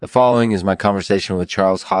The following is my conversation with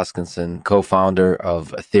Charles Hoskinson, co-founder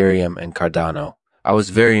of Ethereum and Cardano. I was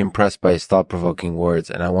very impressed by his thought-provoking words,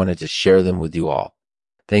 and I wanted to share them with you all.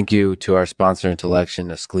 Thank you to our sponsor, Intellection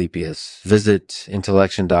Asclepius. Visit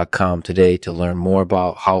intellection.com today to learn more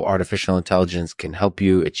about how artificial intelligence can help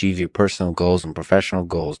you achieve your personal goals and professional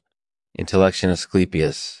goals. Intellection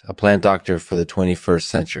Asclepius, a plant doctor for the 21st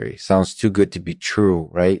century. Sounds too good to be true,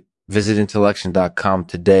 right? Visit intellection.com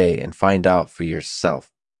today and find out for yourself.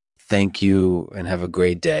 Thank you and have a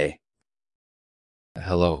great day.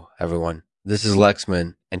 Hello, everyone. This is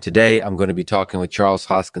Lexman, and today I'm going to be talking with Charles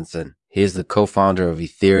Hoskinson. He is the co-founder of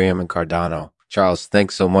Ethereum and Cardano. Charles,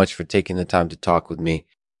 thanks so much for taking the time to talk with me.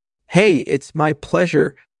 Hey, it's my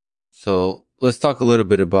pleasure. So let's talk a little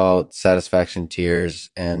bit about satisfaction tiers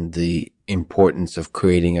and the importance of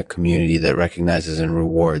creating a community that recognizes and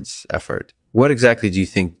rewards effort. What exactly do you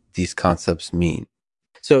think these concepts mean?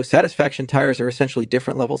 So satisfaction tiers are essentially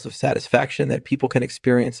different levels of satisfaction that people can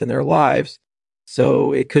experience in their lives.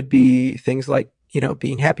 So it could be things like,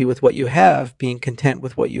 being happy with what you have, being content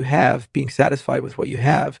with what you have, being satisfied with what you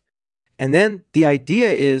have. And then the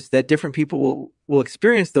idea is that different people will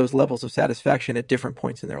experience those levels of satisfaction at different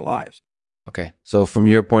points in their lives. Okay. So from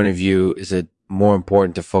your point of view, is it more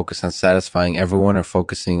important to focus on satisfying everyone or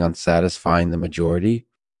focusing on satisfying the majority?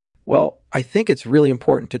 Well, I think it's really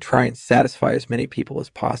important to try and satisfy as many people as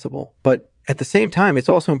possible. But at the same time, it's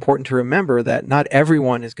also important to remember that not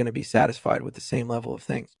everyone is going to be satisfied with the same level of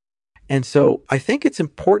things. And so I think it's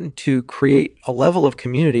important to create a level of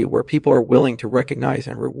community where people are willing to recognize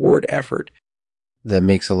and reward effort. That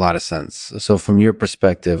makes a lot of sense. So from your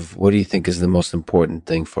perspective, what do you think is the most important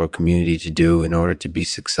thing for a community to do in order to be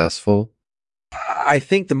successful? I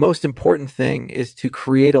think the most important thing is to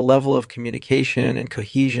create a level of communication and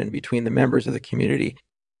cohesion between the members of the community.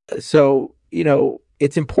 So,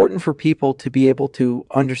 it's important for people to be able to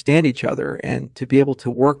understand each other and to be able to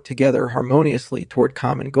work together harmoniously toward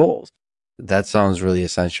common goals. That sounds really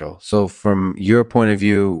essential. So from your point of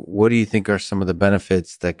view, what do you think are some of the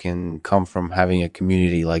benefits that can come from having a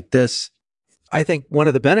community like this? I think one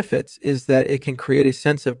of the benefits is that it can create a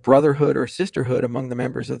sense of brotherhood or sisterhood among the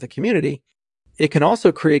members of the community. It can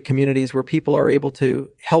also create communities where people are able to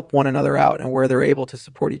help one another out and where they're able to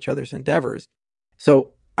support each other's endeavors.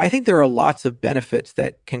 So I think there are lots of benefits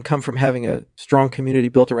that can come from having a strong community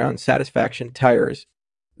built around satisfaction tiers.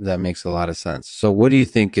 That makes a lot of sense. So what do you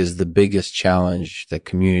think is the biggest challenge that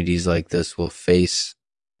communities like this will face?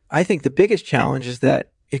 I think the biggest challenge is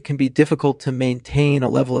that it can be difficult to maintain a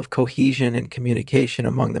level of cohesion and communication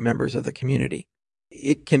among the members of the community.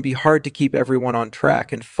 It can be hard to keep everyone on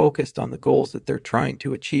track and focused on the goals that they're trying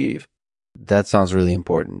to achieve. That sounds really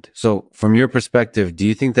important. So from your perspective, do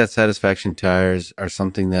you think that satisfaction tiers are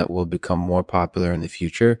something that will become more popular in the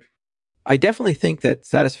future? I definitely think that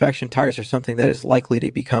satisfaction tiers are something that is likely to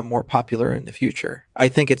become more popular in the future. I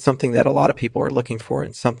think it's something that a lot of people are looking for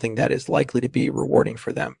and something that is likely to be rewarding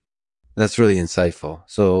for them. That's really insightful.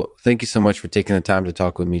 So thank you so much for taking the time to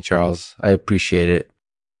talk with me, Charles. I appreciate it.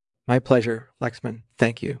 My pleasure, Lexman.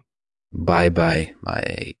 Thank you. Bye-bye.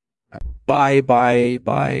 My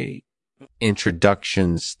Bye.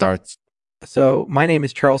 introduction starts. So my name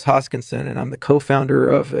is Charles Hoskinson, and I'm the co-founder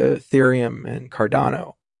of Ethereum and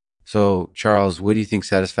Cardano. So, Charles, what do you think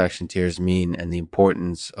satisfaction tiers mean and the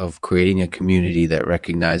importance of creating a community that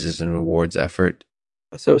recognizes and rewards effort?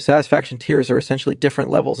 So satisfaction tiers are essentially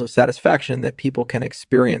different levels of satisfaction that people can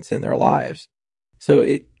experience in their lives. So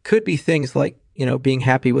it could be things like, being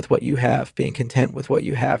happy with what you have, being content with what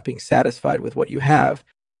you have, being satisfied with what you have.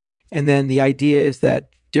 And then the idea is that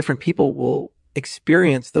different people will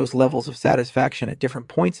experience those levels of satisfaction at different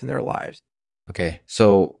points in their lives. Okay,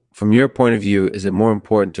 so from your point of view, is it more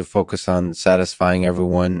important to focus on satisfying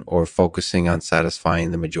everyone or focusing on satisfying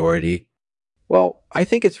the majority? Well, I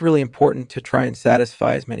think it's really important to try and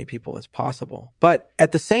satisfy as many people as possible. But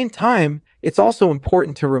at the same time, it's also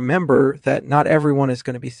important to remember that not everyone is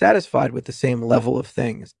going to be satisfied with the same level of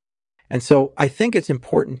things. And so I think it's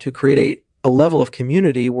important to create a level of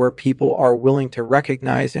community where people are willing to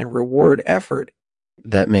recognize and reward effort.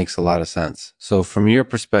 That makes a lot of sense. So from your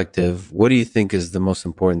perspective, what do you think is the most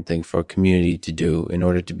important thing for a community to do in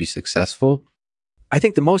order to be successful? I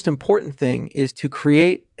think the most important thing is to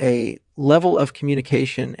create a level of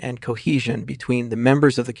communication and cohesion between the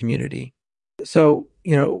members of the community. So,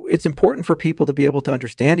 it's important for people to be able to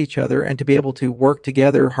understand each other and to be able to work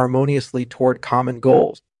together harmoniously toward common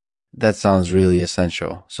goals. That sounds really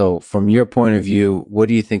essential. So from your point of view, what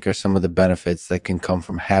do you think are some of the benefits that can come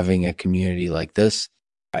from having a community like this?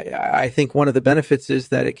 I think one of the benefits is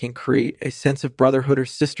that it can create a sense of brotherhood or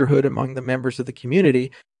sisterhood among the members of the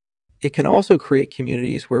community. it can also create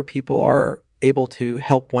communities where people are able to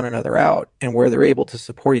help one another out and where they're able to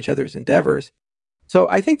support each other's endeavors. So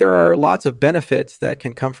I think there are lots of benefits that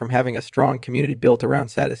can come from having a strong community built around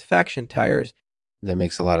satisfaction tires. That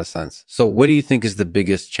makes a lot of sense. So what do you think is the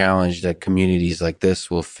biggest challenge that communities like this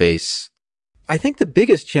will face? I think the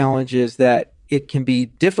biggest challenge is that it can be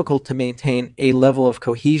difficult to maintain a level of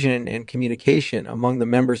cohesion and communication among the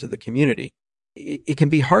members of the community. It can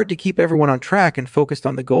be hard to keep everyone on track and focused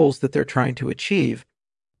on the goals that they're trying to achieve.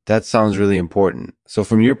 That sounds really important. So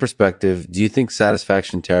from your perspective, do you think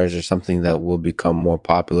satisfaction tires are something that will become more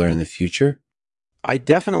popular in the future? I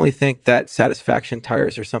definitely think that satisfaction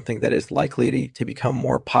tires are something that is likely to become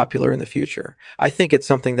more popular in the future. I think it's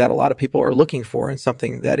something that a lot of people are looking for and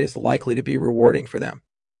something that is likely to be rewarding for them.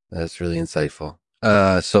 That's really insightful.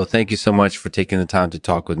 So thank you so much for taking the time to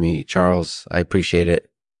talk with me, Charles. I appreciate it.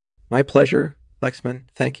 My pleasure, Lexman.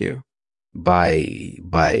 Thank you. Bye.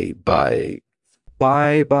 Bye,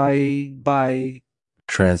 bye, bye.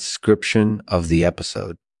 Transcription of the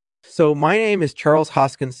episode. So my name is Charles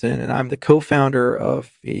Hoskinson, and I'm the co-founder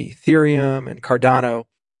of Ethereum and Cardano.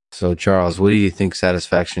 So, Charles, what do you think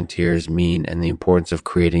satisfaction tiers mean and the importance of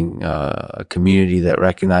creating a community that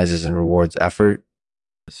recognizes and rewards effort?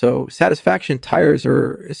 So satisfaction tires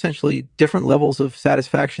are essentially different levels of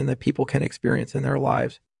satisfaction that people can experience in their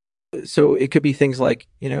lives. So it could be things like,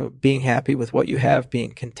 being happy with what you have,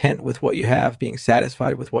 being content with what you have, being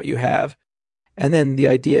satisfied with what you have. And then the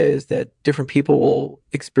idea is that different people will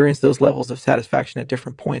experience those levels of satisfaction at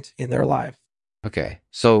different points in their life. Okay.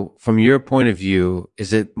 So from your point of view,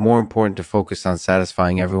 is it more important to focus on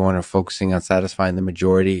satisfying everyone or focusing on satisfying the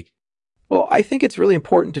majority? Well, I think it's really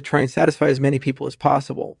important to try and satisfy as many people as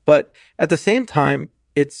possible. But at the same time,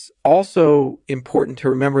 it's also important to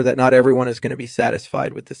remember that not everyone is going to be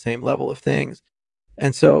satisfied with the same level of things.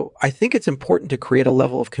 And so I think it's important to create a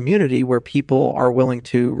level of community where people are willing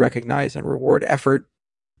to recognize and reward effort.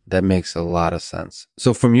 That makes a lot of sense.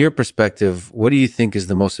 So from your perspective, what do you think is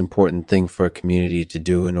the most important thing for a community to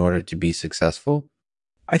do in order to be successful?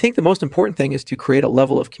 I think the most important thing is to create a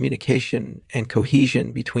level of communication and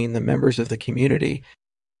cohesion between the members of the community.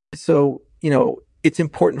 So, it's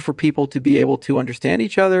important for people to be able to understand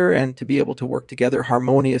each other and to be able to work together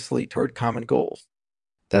harmoniously toward common goals.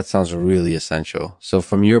 That sounds really essential. So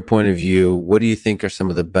from your point of view, what do you think are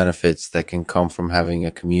some of the benefits that can come from having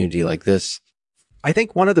a community like this? I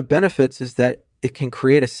think one of the benefits is that it can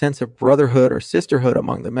create a sense of brotherhood or sisterhood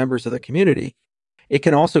among the members of the community. It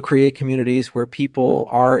can also create communities where people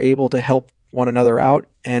are able to help one another out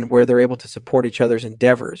and where they're able to support each other's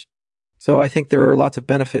endeavors. So I think there are lots of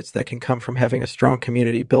benefits that can come from having a strong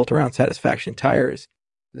community built around satisfaction tires.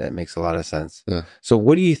 That makes a lot of sense. Yeah. So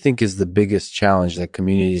what do you think is the biggest challenge that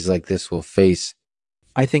communities like this will face?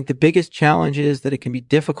 I think the biggest challenge is that it can be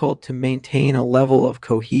difficult to maintain a level of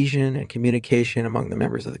cohesion and communication among the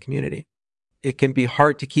members of the community. It can be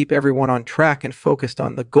hard to keep everyone on track and focused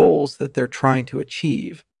on the goals that they're trying to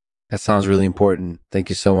achieve. That sounds really important. Thank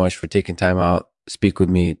you so much for taking time out to speak with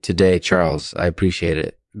me today, Charles. I appreciate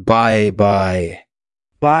it. Bye. Bye,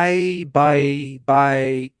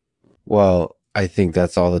 bye. Well, I think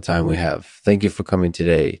that's all the time we have. Thank you for coming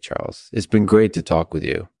today, Charles. It's been great to talk with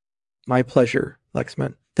you. My pleasure,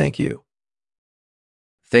 Lexman. Thank you.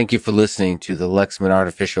 Thank you for listening to the Lexman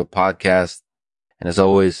Artificial Podcast. And as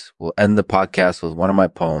always, we'll end the podcast with one of my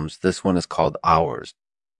poems. This one is called Hours.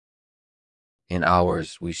 In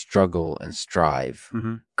hours, we struggle and strive,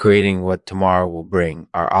 creating what tomorrow will bring.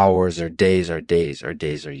 Our hours are days, our days, our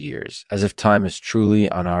days are years. As if time is truly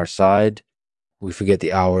on our side, we forget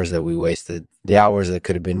the hours that we wasted, the hours that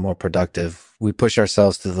could have been more productive. We push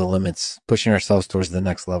ourselves to the limits, pushing ourselves towards the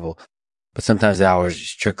next level. But sometimes the hours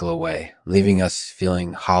just trickle away, leaving us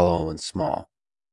feeling hollow and small.